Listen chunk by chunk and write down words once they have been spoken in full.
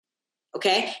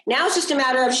Okay. Now it's just a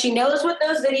matter of she knows what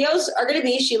those videos are going to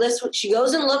be. She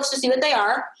goes and looks to see what they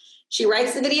are. She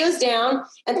writes the videos down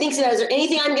and thinks, is there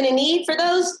anything I'm going to need for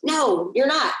those? No, you're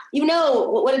not. You know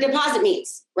what a deposit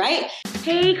means, right?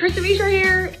 Hey, Krista Mishra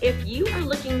here. If you are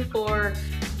looking for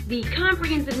the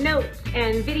comprehensive notes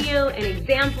and video and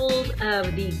examples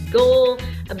of the goal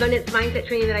abundance mindset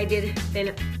training that I did,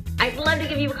 then I'd love to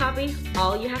give you a copy.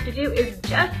 All you have to do is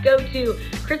just go to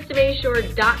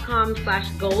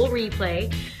KristaMayshore.com/goal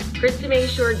replay.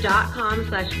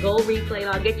 KristaMayshore.com/goal replay, and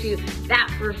I'll get you that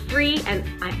for free. And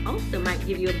I also might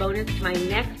give you a bonus to my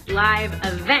next live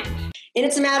event. And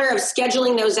it's a matter of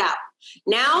scheduling those out.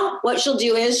 Now, what she'll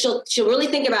do is she'll really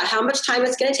think about how much time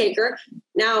it's going to take her.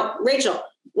 Now, Rachel,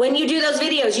 when you do those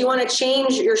videos, you want to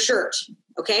change your shirt.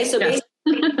 Okay, so basically,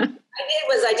 what I did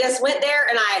was I just went there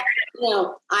and I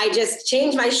just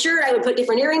changed my shirt. I would put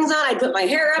different earrings on. I'd put my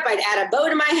hair up. I'd add a bow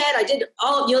to my head. I did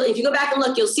if you go back and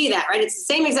look, you'll see that, right? It's the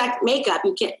same exact makeup.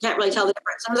 You can't really tell the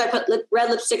difference. Sometimes I put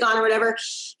red lipstick on or whatever.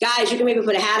 Guys, you can maybe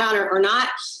put a hat on or not.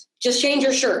 Just change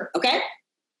your shirt, okay?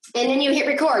 And then you hit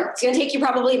record. It's going to take you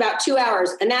probably about 2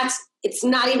 hours, and it's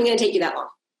not even going to take you that long,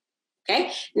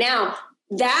 okay? Now,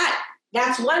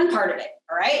 that's one part of it,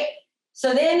 all right?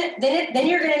 So then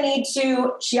you're going to need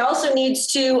to, she also needs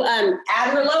to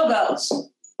add her logos,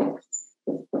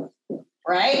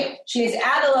 right? She needs to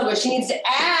add the logos. She needs to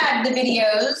add the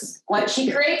videos once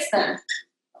she creates them,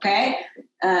 okay?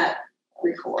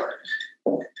 Record.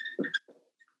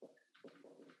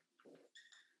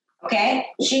 Okay?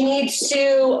 She needs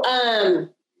to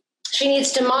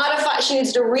modify, she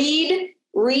needs to read,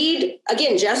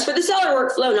 again, just for the seller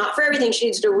workflow, not for everything. She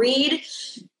needs to read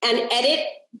and edit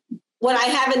what I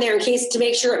have in there to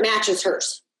make sure it matches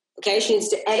hers. Okay, she needs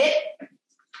to edit.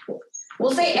 We'll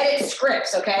say edit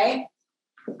scripts, okay?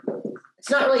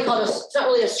 It's not really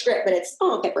a script, but it's,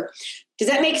 Pepper. Does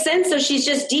that make sense? So she's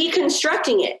just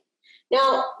deconstructing it.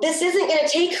 Now, this isn't going to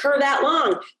take her that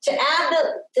long. To add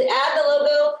the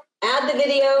logo, add the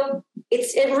video,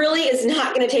 it really is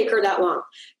not going to take her that long.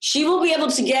 She will be able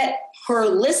to get her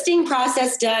listing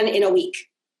process done in a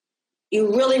week.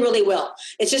 You really, really will.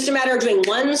 It's just a matter of doing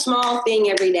one small thing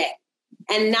every day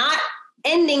and not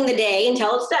ending the day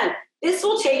until it's done. This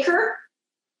will take her,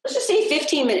 let's just say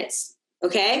 15 minutes,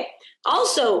 okay?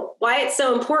 Also, why it's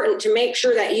so important to make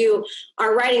sure that you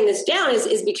are writing this down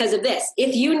is because of this.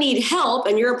 If you need help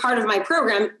and you're a part of my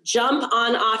program, jump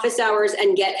on office hours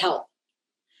and get help.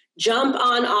 Jump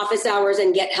on office hours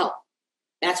and get help.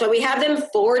 That's why we have them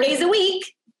 4 days a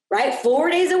week, right? 4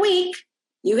 days a week,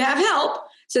 you have help.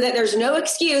 So that there's no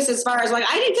excuse as far as I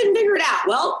couldn't figure it out.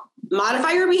 Well,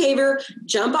 modify your behavior,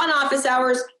 jump on office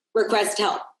hours, request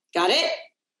help. Got it?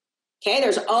 Okay,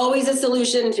 there's always a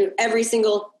solution to every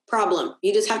single problem.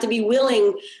 You just have to be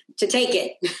willing to take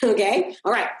it. Okay?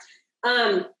 All right.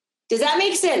 Does that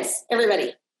make sense,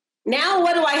 everybody? Now,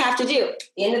 what do I have to do?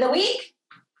 The end of the week?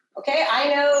 Okay, I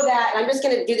know that I'm just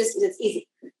going to do this because it's easy.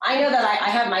 I know that I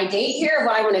have my date here of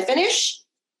what I want to finish.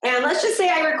 And let's just say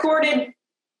I recorded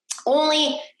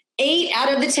only 8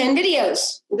 out of the 10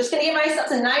 videos. I'm just going to give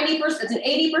myself a 90%, it's an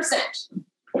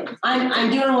 80%. I'm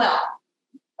doing well.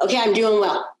 Okay, I'm doing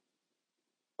well.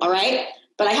 All right?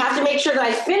 But I have to make sure that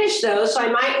I finish those, so I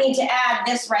might need to add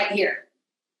this right here.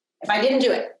 If I didn't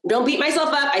do it, don't beat myself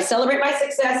up. I celebrate my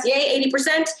success. Yay,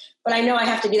 80%, but I know I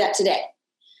have to do that today.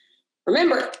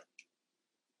 Remember,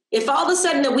 if all of a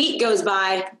sudden a week goes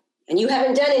by and you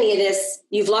haven't done any of this,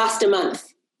 you've lost a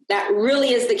month. That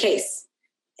really is the case.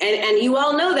 And you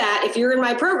all know that. If you're in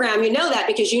my program, you know that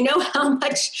because you know how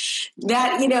much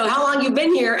that, how long you've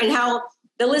been here and how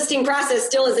the listing process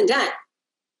still isn't done.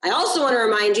 I also want to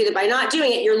remind you that by not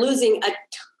doing it, you're losing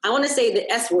I want to say the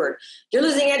S word. You're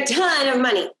losing a ton of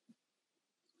money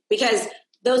because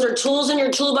those are tools in your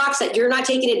toolbox that you're not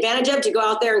taking advantage of to go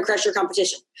out there and crush your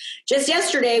competition. Just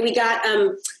yesterday, we got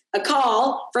a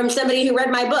call from somebody who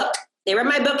read my book. They read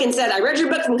my book and said, I read your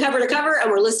book from cover to cover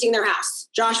and we're listing their house.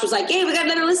 Josh was like, hey, we got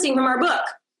another listing from our book,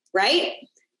 right?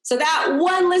 So that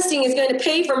one listing is going to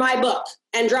pay for my book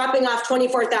and dropping off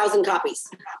 24,000 copies.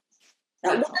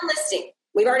 That one listing.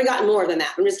 We've already gotten more than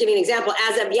that. I'm just giving an example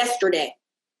as of yesterday,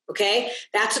 okay?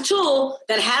 That's a tool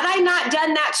that had I not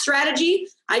done that strategy,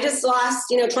 I just lost,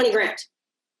 20 grand,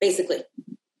 basically.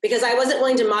 Because I wasn't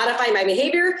willing to modify my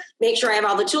behavior, make sure I have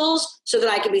all the tools so that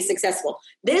I can be successful.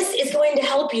 This is going to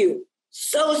help you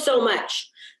so much.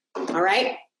 All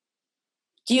right?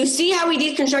 Do you see how we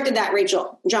deconstructed that,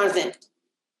 Rachel, Jonathan?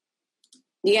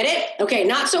 You get it? Okay,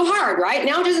 not so hard, right?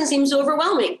 Now it doesn't seem so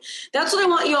overwhelming. That's what I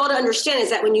want you all to understand is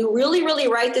that when you really, really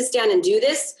write this down and do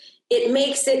this, it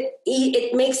makes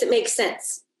it make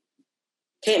sense.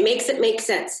 Okay, it makes it make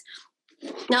sense.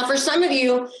 Now, for some of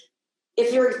you,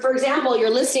 if you're, for example, your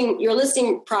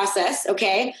listing process,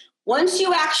 okay, once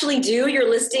you actually do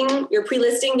your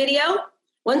pre-listing video,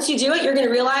 once you do it, you're going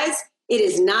to realize it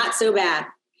is not so bad.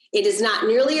 It is not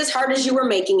nearly as hard as you were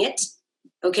making it.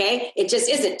 Okay. It just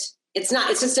isn't. It's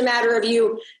not. It's just a matter of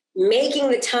you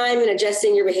making the time and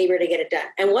adjusting your behavior to get it done.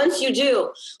 And once you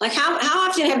do, like how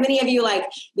often have many of you, like,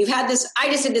 you've had this,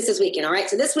 I just did this weekend. All right.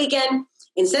 So this weekend,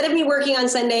 instead of me working on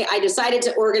Sunday, I decided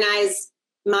to organize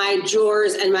my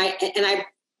drawers and I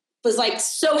was like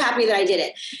so happy that I did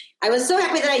it. I was so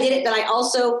happy that I did it that I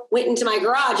also went into my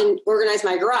garage and organized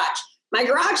my garage. My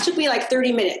garage took me like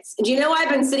 30 minutes. And I've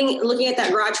been looking at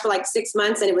that garage for like 6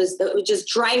 months, and it was just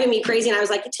driving me crazy. And I was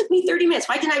like, it took me 30 minutes.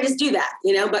 Why didn't I just do that?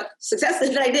 But success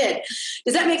that I did.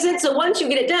 Does that make sense? So once you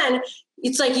get it done,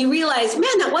 it's like you realize,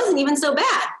 man, that wasn't even so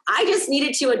bad. I just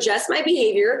needed to adjust my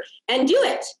behavior and do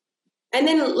it. And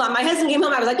then my husband came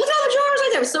home. I was like, look at all the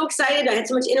drawers. I was so excited. I had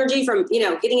so much energy from,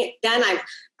 getting it done.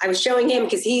 I was showing him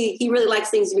because he really likes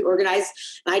things to be organized.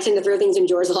 And I tend to throw things in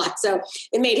drawers a lot. So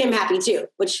it made him happy too,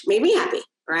 which made me happy.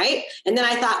 Right. And then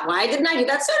I thought, why didn't I do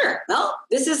that sooner? Well,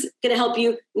 this is going to help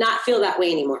you not feel that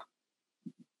way anymore.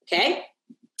 Okay.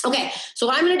 Okay. So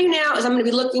what I'm going to do now is I'm going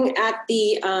to be looking at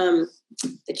the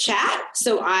chat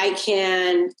so I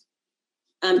can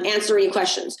answer any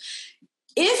questions.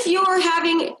 If you're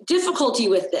having difficulty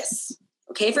with this,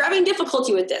 okay, what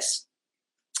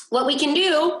we can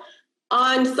do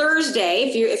on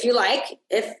Thursday, if you like,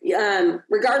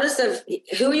 regardless of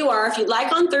who you are, if you'd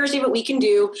like on Thursday, what we can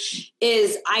do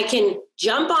is I can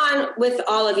jump on with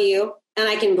all of you and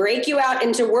I can break you out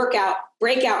into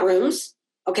breakout rooms,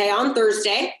 okay, on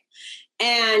Thursday.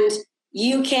 And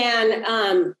you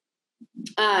can,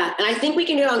 and I think we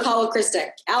can do it on call with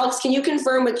Krista. Alex, can you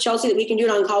confirm with Chelsea that we can do it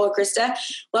on call with Krista?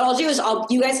 What I'll do is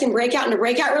you guys can break out into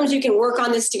breakout rooms. You can work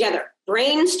on this together.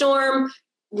 Brainstorm,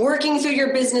 working through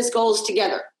your business goals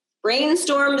together.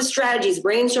 Brainstorm the strategies.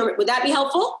 Would that be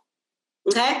helpful?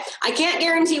 Okay. I can't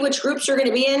guarantee which groups you're going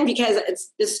to be in because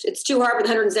it's too hard with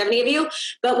 170 of you,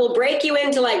 but we'll break you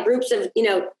into like groups of,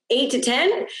 8 to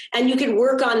 10, and you can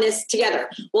work on this together.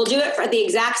 We'll do it at the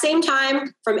exact same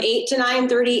time from 8 to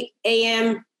 9:30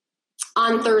 a.m.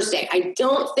 on Thursday. I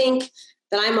don't think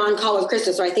that I'm on call with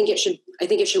Krista, so I think it should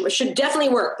definitely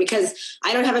work because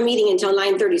I don't have a meeting until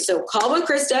 9:30. So call with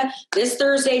Krista this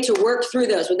Thursday to work through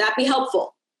those. Would that be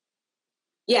helpful?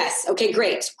 Yes. Okay,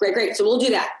 great. So we'll do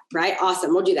that, right?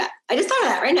 Awesome. We'll do that. I just thought of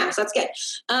that right now, so that's good.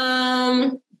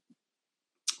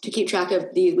 To keep track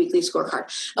of the weekly scorecard.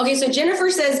 Okay, so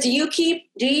Jennifer says, do you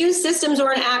use systems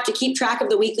or an app to keep track of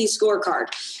the weekly scorecard?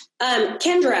 Alex,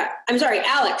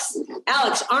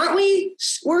 aren't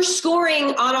we're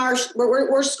scoring on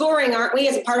we're scoring, aren't we,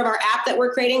 as a part of our app that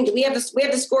we're creating? We have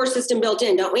the score system built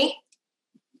in, don't we?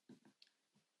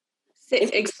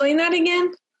 Explain that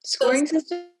again. Scoring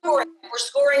system? We're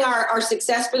scoring our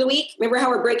success for the week. Remember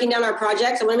how we're breaking down our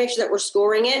projects? I want to make sure that we're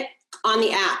scoring it on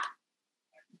the app.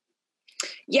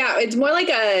 Yeah, it's more like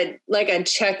a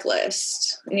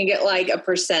checklist, and you get like a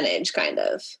percentage kind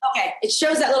of. Okay, it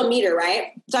shows that little meter,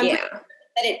 right? So I'm yeah.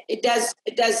 That it does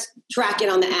track it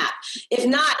on the app. If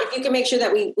not, if you can make sure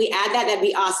that we add that, that'd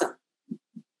be awesome.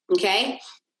 Okay.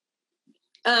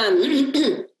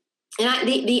 And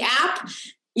the app,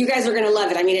 you guys are going to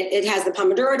love it. I mean, it has the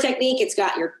Pomodoro technique. It's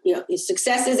got your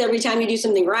successes every time you do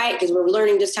something right, because we're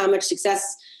learning just how much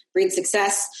success breeds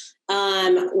success.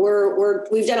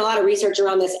 We've done a lot of research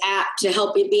around this app to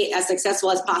help it be as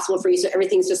successful as possible for you. So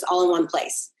everything's just all in one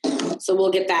place. So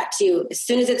we'll get that to you as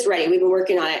soon as it's ready. We've been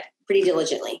working on it pretty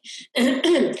diligently.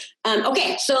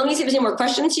 Okay. So let me see if there's any more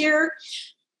questions here.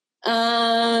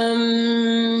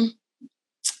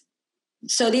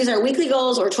 So these are weekly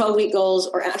goals or 12-week goals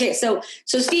okay. So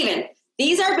Stephen,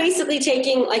 these are basically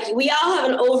taking, like, we all have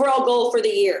an overall goal for the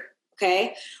year.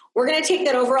 Okay. We're going to take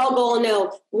that overall goal and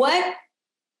know what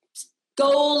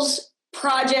goals,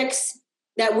 projects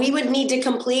that we would need to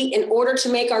complete in order to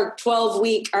make our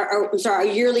 12-week, our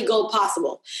yearly goal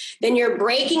possible. Then you're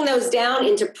breaking those down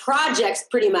into projects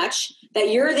pretty much that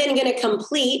you're then going to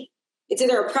complete. It's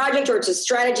either a project or it's a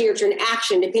strategy or it's an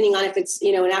action, depending on if it's,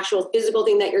 an actual physical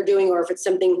thing that you're doing or if it's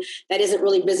something that isn't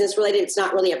really business related. It's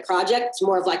not really a project. It's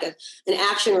more of like an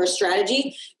action or a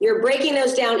strategy. You're breaking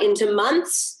those down into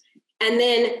months and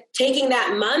then taking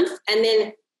that month and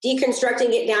then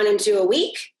deconstructing it down into a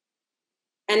week,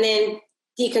 and then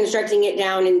deconstructing it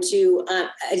down into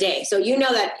a day. So you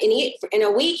know that in a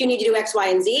week you need to do X, Y,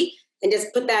 and Z, and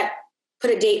just put a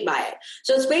date by it.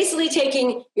 So it's basically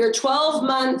taking your 12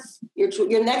 months,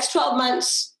 your next 12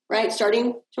 months, right,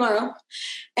 starting tomorrow,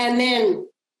 and then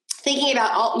thinking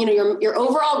about all your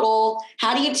overall goal.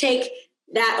 How do you take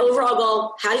that overall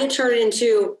goal, how do you turn it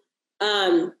into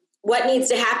what needs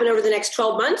to happen over the next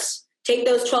 12 months? Take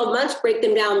those 12 months, break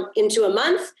them down into a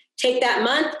month, take that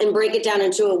month and break it down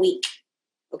into a week.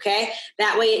 Okay?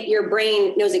 That way your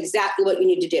brain knows exactly what you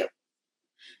need to do.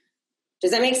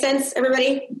 Does that make sense,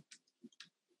 everybody?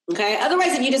 Okay.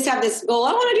 Otherwise, if you just have this goal,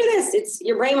 I want to do this,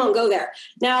 your brain won't go there.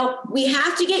 Now, we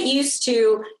have to get used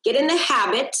to get in the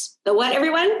habit, the what,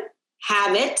 everyone?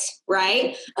 Habit,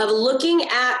 right? Of looking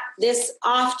at this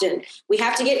often. We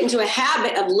have to get into a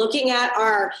habit of looking at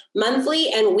our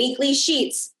monthly and weekly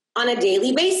sheets on a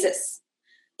daily basis.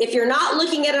 If you're not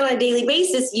looking at it on a daily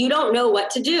basis, you don't know what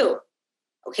to do.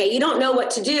 Okay. You don't know what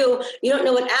to do. You don't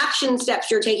know what action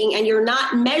steps you're taking, and you're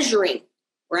not measuring.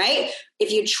 Right?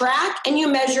 If you track and you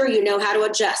measure, you know how to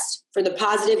adjust for the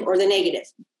positive or the negative.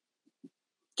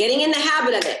 Getting in the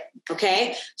habit of it.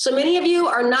 Okay. So many of you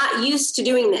are not used to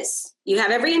doing this. You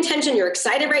have every intention. You're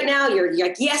excited right now. You're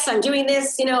like, yes, I'm doing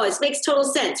this. You know, it makes total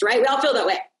sense, right? We all feel that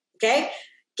way. Okay.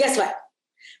 Guess what?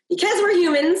 Because we're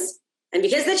humans and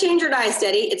because the Change or Die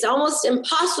study, it's almost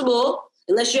impossible,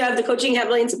 unless you have the coaching,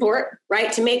 heavily, and support,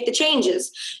 right, to make the changes.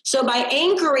 So by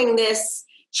anchoring this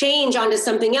change onto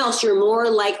something else, you're more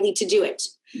likely to do it.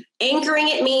 Anchoring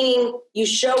it meaning you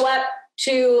show up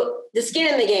to the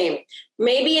skin in the game.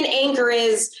 Maybe an anchor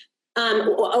is a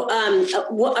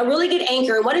really good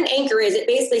anchor. And what an anchor is, it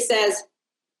basically says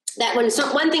that when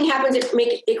one thing happens,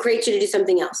 it creates you to do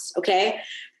something else. Okay.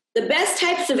 The best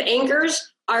types of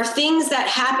anchors are things that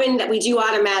happen that we do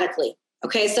automatically.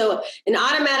 Okay, so an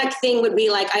automatic thing would be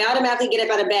like, I automatically get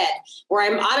up out of bed, or I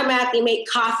automatically make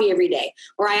coffee every day,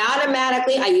 or I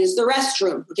use the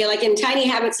restroom. Okay, like in Tiny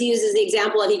Habits, he uses the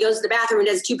example of he goes to the bathroom and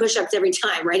does 2 push-ups every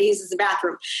time, right? He uses the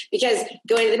bathroom because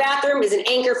going to the bathroom is an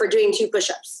anchor for doing 2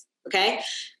 push-ups, okay?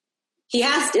 In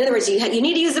other words, you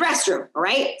need to use the restroom, all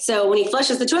right? So when he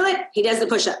flushes the toilet, he does the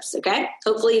push-ups, okay?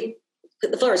 Hopefully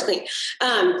the floor is clean.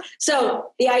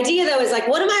 So the idea though is like,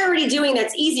 what am I already doing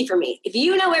that's easy for me? If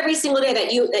you know every single day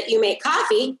that you make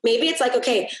coffee, maybe it's like,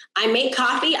 okay, I make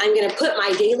coffee. I'm going to put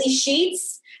my daily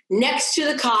sheets next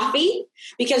to the coffee,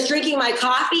 because drinking my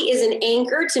coffee is an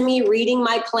anchor to me reading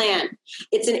my plan.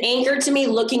 It's an anchor to me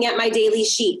looking at my daily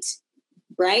sheet,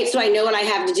 right? So I know what I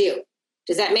have to do.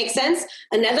 Does that make sense?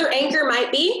 Another anchor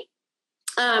might be,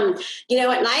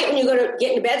 at night when you go to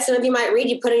get into bed, some of you might read,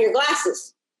 you put on your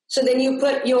glasses. So then you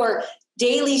put your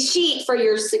daily sheet for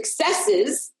your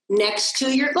successes next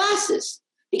to your glasses,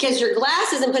 because your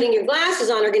glasses and putting your glasses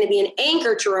on are going to be an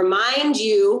anchor to remind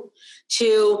you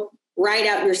to write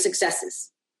out your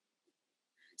successes.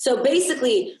 So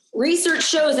basically, research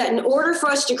shows that in order for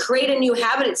us to create a new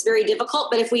habit, it's very difficult.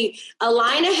 But if we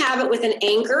align a habit with an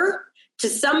anchor to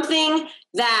something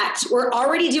that we're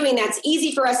already doing that's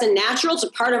easy for us and natural, to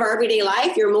part of our everyday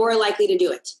life, you're more likely to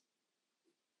do it.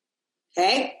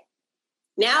 Okay?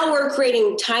 Now we're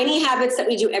creating tiny habits that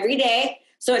we do every day,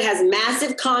 so it has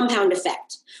massive compound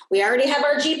effect. We already have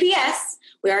our GPS.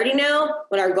 We already know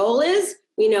what our goal is.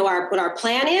 We know what our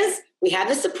plan is. We have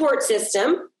the support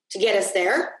system to get us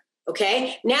there.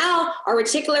 Okay. Now our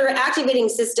reticular activating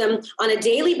system on a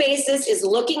daily basis is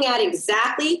looking at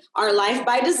exactly our life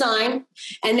by design.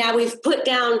 And now we've put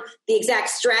down the exact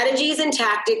strategies and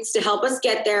tactics to help us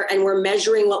get there. And we're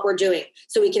measuring what we're doing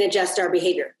so we can adjust our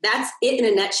behavior. That's it in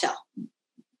a nutshell.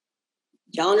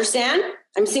 Y'all understand?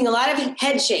 I'm seeing a lot of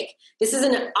head shake. This is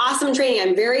an awesome training.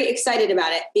 I'm very excited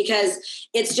about it because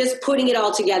it's just putting it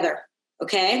all together.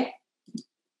 Okay.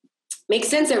 Makes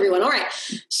sense, everyone. All right.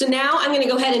 So now I'm going to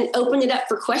go ahead and open it up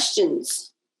for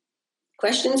questions.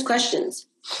 Questions.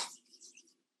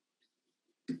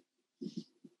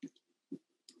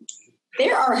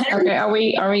 There are. Okay. Are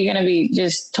we going to be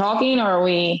just talking, or are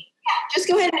we? Yeah, just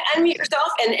go ahead and unmute yourself,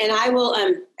 and I will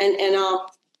and I'll.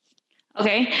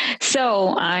 Okay.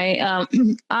 So I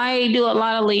do a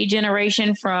lot of lead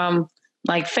generation from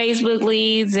like Facebook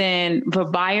leads and for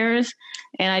buyers,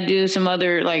 and I do some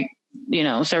other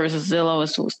services. Zillow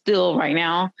is still right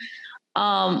now.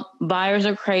 Buyers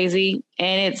are crazy,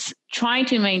 and it's trying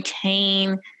to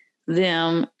maintain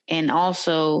them and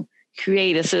also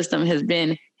create a system has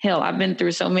been hell. I've been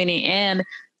through so many, and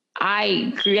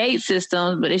I create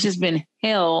systems, but it's just been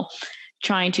hell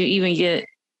trying to even get,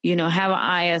 have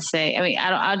an ISA. I mean,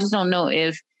 I just don't know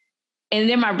and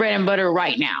they're my bread and butter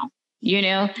right now,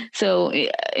 So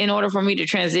in order for me to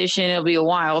transition, it'll be a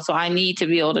while. So I need to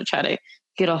be able to try to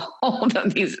get a hold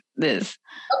of this.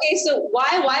 Okay, so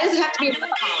why does it have to be a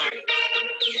while?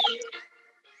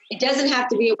 It doesn't have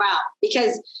to be a while,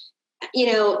 because,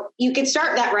 you could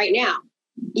start that right now.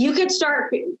 You could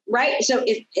start, right? So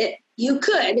if you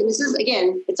could, and this is,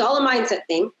 again, it's all a mindset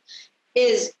thing,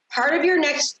 is part of your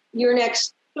next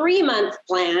 3-month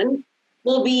plan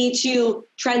will be to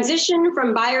transition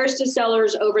from buyers to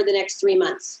sellers over the next 3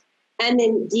 months, and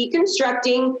then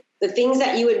deconstructing the things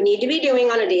that you would need to be doing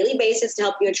on a daily basis to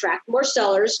help you attract more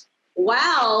sellers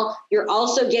while you're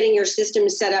also getting your system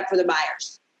set up for the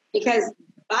buyers. Because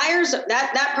buyers,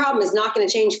 that problem is not going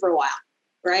to change for a while,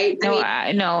 right?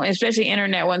 I know, especially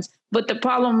internet ones. But the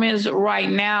problem is right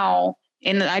now,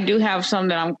 and I do have some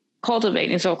that I'm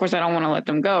cultivating, so of course I don't want to let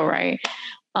them go, right?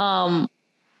 I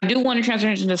do want to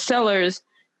transition to sellers,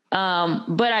 but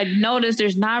I noticed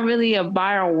there's not really a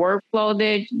buyer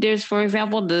workflow. There's, for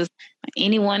example, does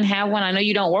anyone have one? I know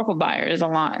you don't work with buyers a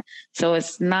lot, so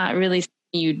it's not really something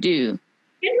you do.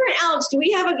 Kendra and Alex, do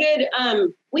we have a good,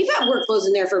 we've got workflows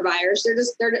in there for buyers.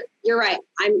 You're right.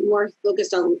 I'm more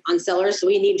focused on sellers, so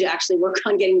we need to actually work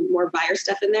on getting more buyer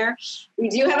stuff in there. We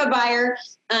do have a buyer,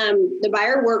 the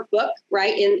buyer workbook,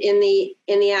 right, in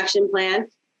the action plan.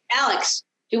 Alex,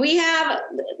 do we have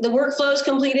the workflows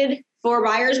completed for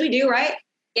buyers? We do, right?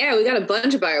 Yeah, we got a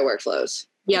bunch of buyer workflows.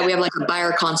 Yeah, we have like a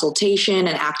buyer consultation,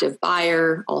 an active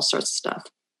buyer, all sorts of stuff.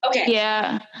 Okay.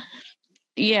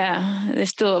 Yeah, it's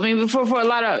still, I mean, for a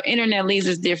lot of internet leads,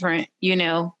 it's different, you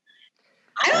know.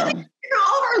 I don't think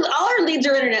all our leads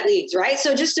are internet leads, right?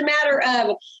 So just a matter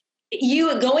of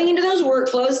you going into those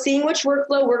workflows, seeing which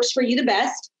workflow works for you the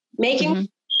best, making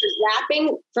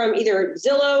wrapping from either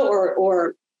Zillow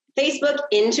or Facebook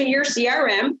into your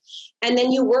CRM, and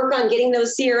then you work on getting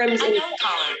those CRMs in.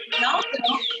 And also,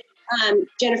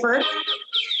 Jennifer,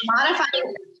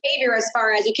 modifying behavior as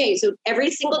far as, okay, so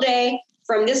every single day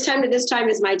from this time to this time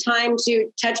is my time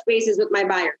to touch bases with my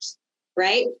buyers,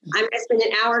 right? I'm going to spend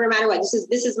an hour no matter what.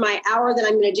 This is my hour that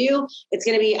I'm going to do. It's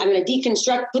going to be, I'm going to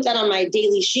deconstruct, put that on my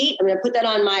daily sheet. I'm going to put that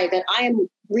on that I am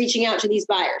reaching out to these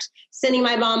buyers, sending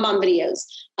my BombBomb videos,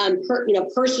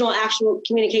 personal actual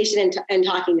communication and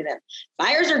talking to them.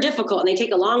 Buyers are difficult and they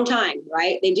take a long time,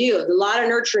 right? They do. There's a lot of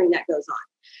nurturing that goes on,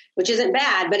 which isn't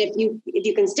bad. But if you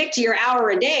can stick to your hour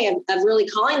a day of really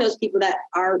calling those people that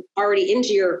are already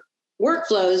into your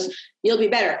workflows, you'll be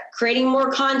better. Creating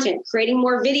more content, creating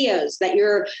more videos that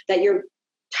you're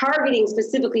targeting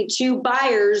specifically to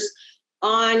buyers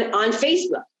on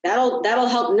Facebook. That'll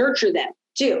help nurture them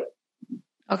too.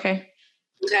 Okay.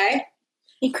 Okay.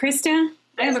 Hey, Krista,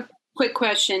 I have a quick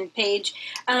question, Paige.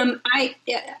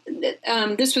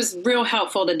 This was real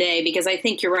helpful today because I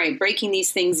think you're right, breaking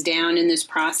these things down in this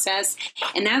process.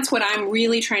 And that's what I'm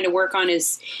really trying to work on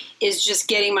is just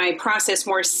getting my process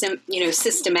more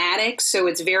systematic, so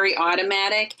it's very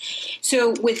automatic.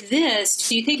 So with this,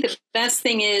 do you think the best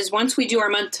thing is once we do our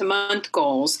month-to-month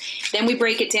goals, then we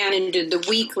break it down into the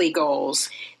weekly goals,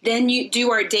 then you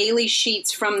do our daily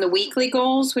sheets from the weekly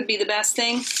goals would be the best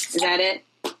thing? Is that it?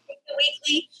 The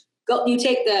weekly, you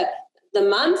take the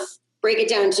month, break it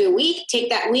down to a week, take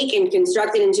that week and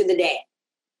construct it into the day,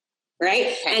 right?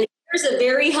 Okay. And here's a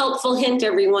very helpful hint,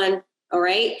 everyone, all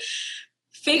right?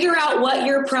 Figure out what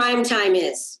your prime time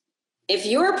is. If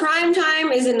your prime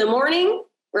time is in the morning,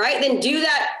 right, then do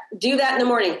that in the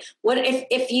morning.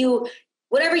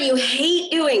 Whatever you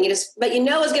hate doing, but you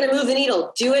know is going to move the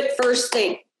needle, do it first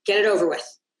thing. Get it over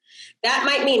with. That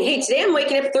might mean, hey, today I'm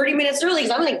waking up 30 minutes early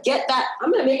because I'm going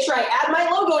to make sure I add my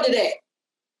logo today.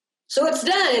 So it's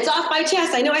done. It's off my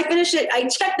chest. I know I finished it. I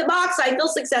checked the box. I feel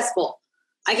successful.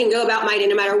 I can go about my day.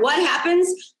 No matter what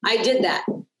happens, I did that.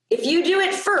 If you do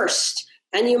it first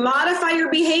and you modify your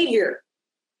behavior,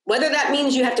 whether that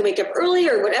means you have to wake up early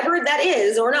or whatever that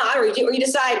is or not, or you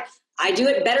decide I do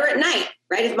it better at night,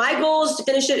 right? If my goal is to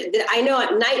finish it, I know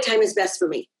at nighttime is best for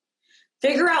me.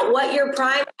 Figure out what your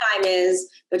prime time is,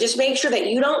 but just make sure that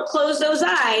you don't close those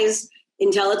eyes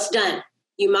until it's done.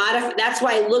 You modify. That's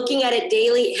why looking at it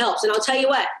daily helps. And I'll tell you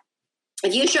what,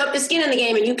 if you show up to skin in the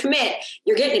game and you commit,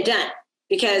 you're getting it done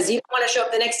because you don't want to show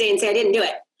up the next day and say, I didn't do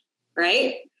it.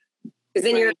 Right? Because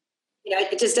then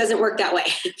it just doesn't work that way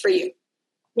for you.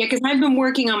 Yeah, because I've been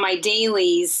working on my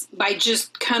dailies by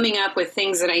just coming up with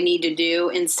things that I need to do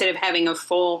instead of having a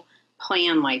full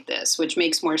plan like this, which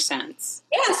makes more sense.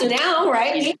 Yeah, so now,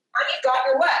 right, you've got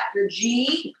your what? Your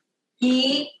GPS.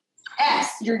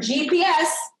 Your GPS,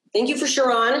 thank you for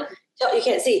Sharon. You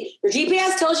can't see. Your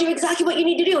GPS tells you exactly what you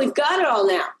need to do. We've got it all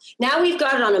now. Now we've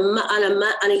got it on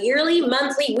a yearly,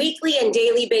 monthly, weekly, and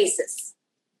daily basis.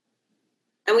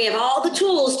 And we have all the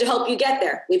tools to help you get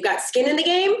there. We've got skin in the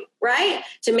game, right?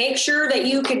 To make sure that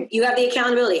you have the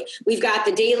accountability. We've got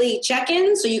the daily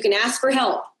check-in so you can ask for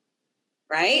help,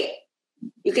 right?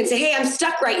 You can say, hey, I'm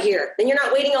stuck right here. Then you're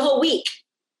not waiting a whole week.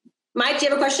 Mike, do you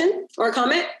have a question or a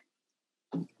comment?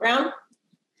 Brown?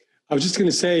 I was just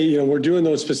going to say, we're doing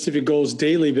those specific goals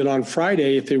daily, but on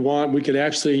Friday, if they want, we could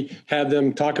actually have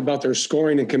them talk about their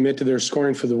scoring and commit to their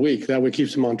scoring for the week. That way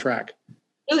keeps them on track.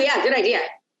 Oh yeah, good idea.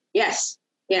 Yes.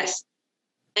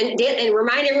 And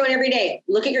remind everyone every day,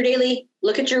 look at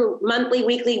your monthly,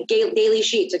 weekly, daily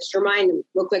sheets. Just remind them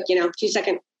real quick,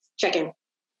 2-second check-in.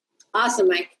 Awesome,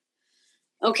 Mike.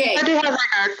 Okay. I do have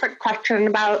a quick question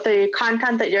about the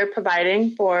content that you're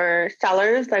providing for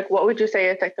sellers. What would you say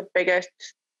is the biggest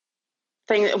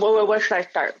thing? Where should I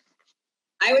start?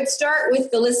 I would start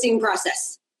with the listing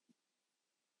process.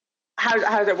 How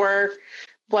does it work?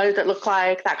 What does it look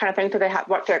like? That kind of thing. Do they have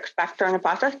what to expect during the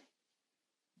process?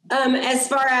 As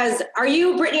far as,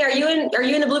 Brittany, are you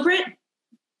in the blueprint?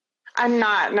 I'm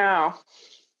not, no.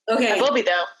 Okay. I will be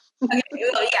though. Okay.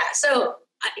 Well, yeah. So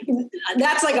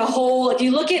that's a whole, if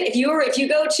you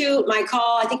go to my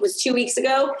call, I think it was 2 weeks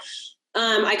ago,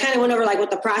 I kind of went over what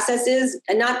the process is,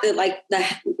 and not the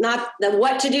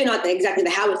what to do, not exactly the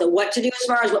how, but the what to do as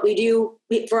far as what we do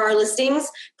for our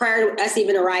listings prior to us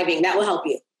even arriving. That will help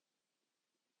you.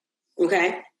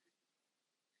 Okay.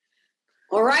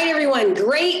 All right, everyone.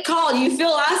 Great call. Do you feel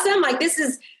awesome?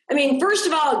 First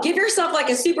of all, give yourself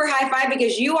a super high five,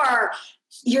 because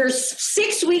you're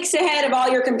 6 weeks ahead of all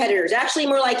your competitors. Actually,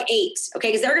 more like 8.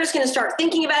 Okay. Because they're just going to start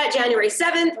thinking about it January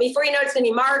 7th. Before you know it's going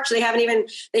to be March. They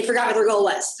forgot what their goal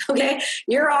was. Okay.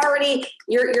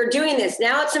 You're doing this.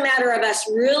 Now it's a matter of us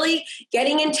really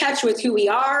getting in touch with who we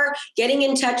are, getting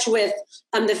in touch with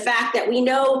the fact that we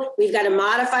know we've got to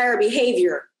modify our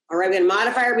behavior. All right, we're going to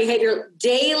modify our behavior.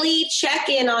 Daily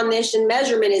check-in on this and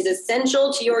measurement is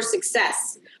essential to your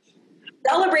success.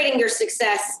 Celebrating your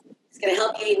success is going to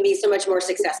help you even be so much more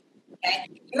successful. Okay?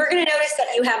 You're going to notice that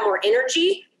you have more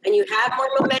energy and you have more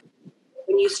momentum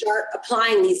when you start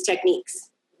applying these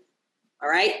techniques. All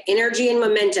right, energy and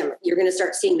momentum. You're going to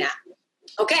start seeing that.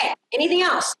 Okay, anything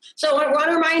else? So I want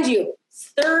to remind you,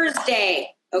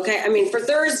 Thursday. Okay, for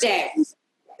Thursday.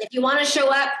 If you want to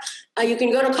show up, you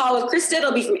can go to Call with Krista.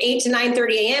 It'll be from 8 to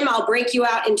 9:30 a.m. I'll break you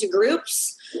out into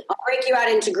groups.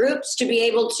 To be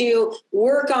able to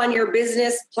work on your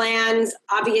business plans,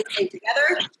 obviously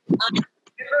together.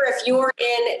 Remember,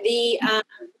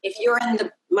 if you're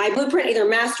in my blueprint, either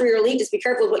mastery or elite, just be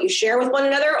careful with what you share with one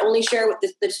another. Only share with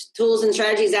the tools and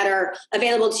strategies that are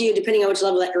available to you, depending on which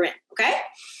level that you're in. Okay.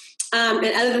 And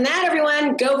other than that,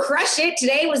 everyone, go crush it.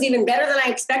 Today was even better than I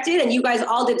expected, and you guys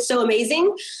all did so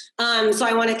amazing. So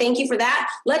I want to thank you for that.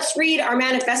 Let's read our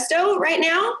manifesto right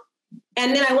now,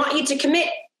 and then I want you to commit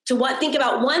to think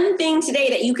about one thing today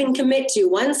that you can commit to,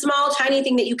 one small, tiny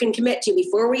thing that you can commit to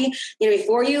before you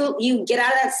get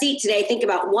out of that seat today. Think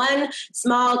about one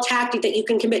small tactic that you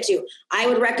can commit to. I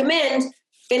would recommend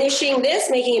finishing this,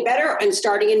 making it better, and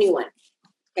starting a new one.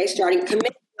 Okay,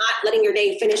 commit. Not letting your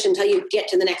day finish until you get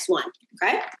to the next one.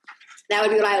 Okay. That would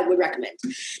be what I would recommend.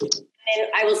 And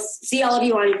I will see all of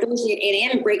you on Thursday at 8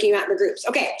 a.m. and breaking you out into groups.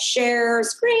 Okay. Share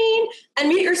screen.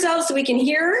 Unmute yourselves so we can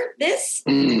hear this.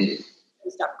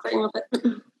 Stop recording a little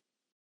bit.